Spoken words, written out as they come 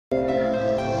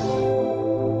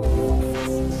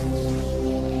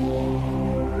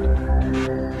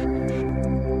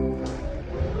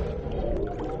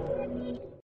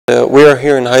We are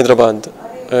here in Hyderabad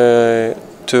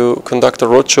to conduct a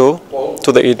roadshow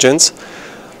to the agents.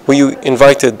 We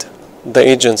invited the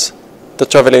agents, the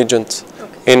travel agents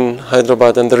in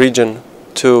Hyderabad and the region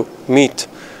to meet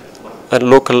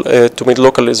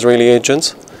local Israeli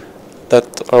agents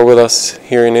that are with us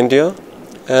here in India.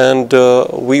 And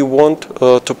we want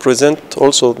to present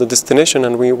also the destination,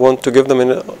 and we want to give them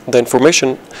the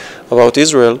information about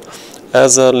Israel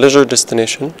as a leisure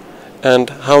destination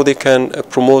and how they can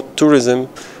promote tourism,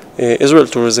 Israel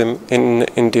tourism in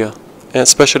India,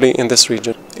 especially in this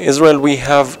region. Israel, we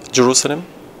have Jerusalem,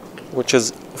 which is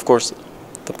of course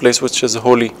the place which is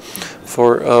holy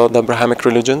for the Abrahamic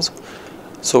religions.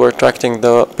 So we're attracting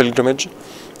the pilgrimage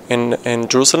in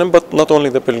Jerusalem, but not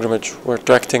only the pilgrimage, we're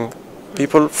attracting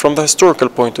people from the historical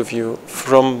point of view,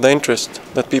 from the interest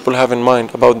that people have in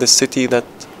mind about this city that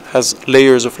has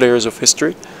layers of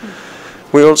history.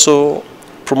 We're also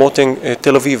promoting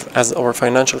Tel Aviv as our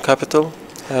financial capital,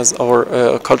 as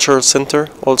our cultural center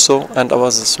also, and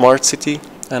as a smart city,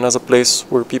 and as a place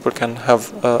where people can have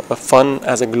fun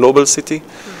as a global city.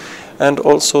 And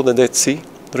also the Dead Sea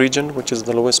region, which is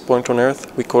the lowest point on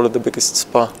earth. We call it the biggest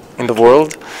spa in the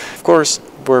world. Of course,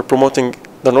 we're promoting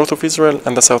the north of Israel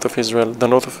and the south of Israel. The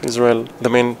north of Israel, the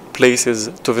main places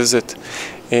to visit,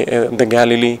 the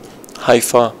Galilee,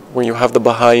 Haifa, where you have the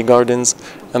Baha'i Gardens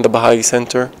and the Baha'i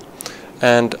Center,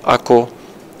 and Akko,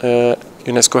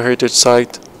 UNESCO Heritage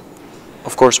Site.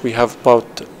 Of course, we have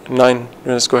about 9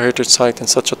 UNESCO Heritage Sites in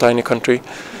such a tiny country.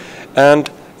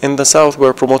 And in the south,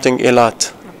 we're promoting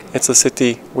Eilat. It's a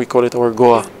city, we call it our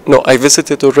Goa. No, I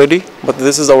visited already, but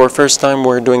this is our first time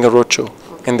we're doing a roadshow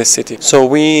in this city. So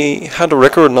we had a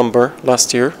record number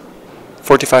last year.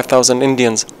 45,000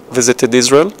 Indians visited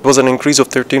Israel. It was an increase of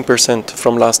 13%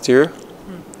 from last year,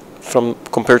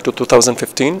 compared to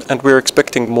 2015, and we're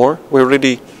expecting more. We're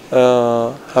already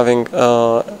having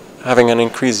an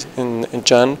increase in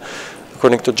Jan,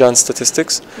 according to Jan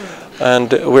statistics,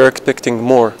 and we're expecting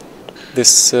more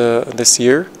this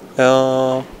year.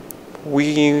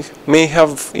 We may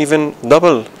have even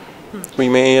double. We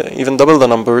may even double the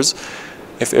numbers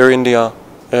if Air India,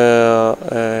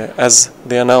 as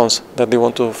they announce that they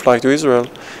want to fly to Israel,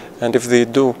 and if they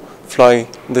do fly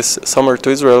this summer to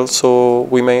Israel, so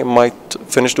we might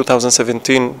finish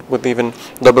 2017 with even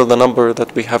double the number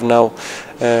that we have now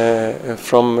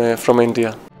from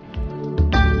India.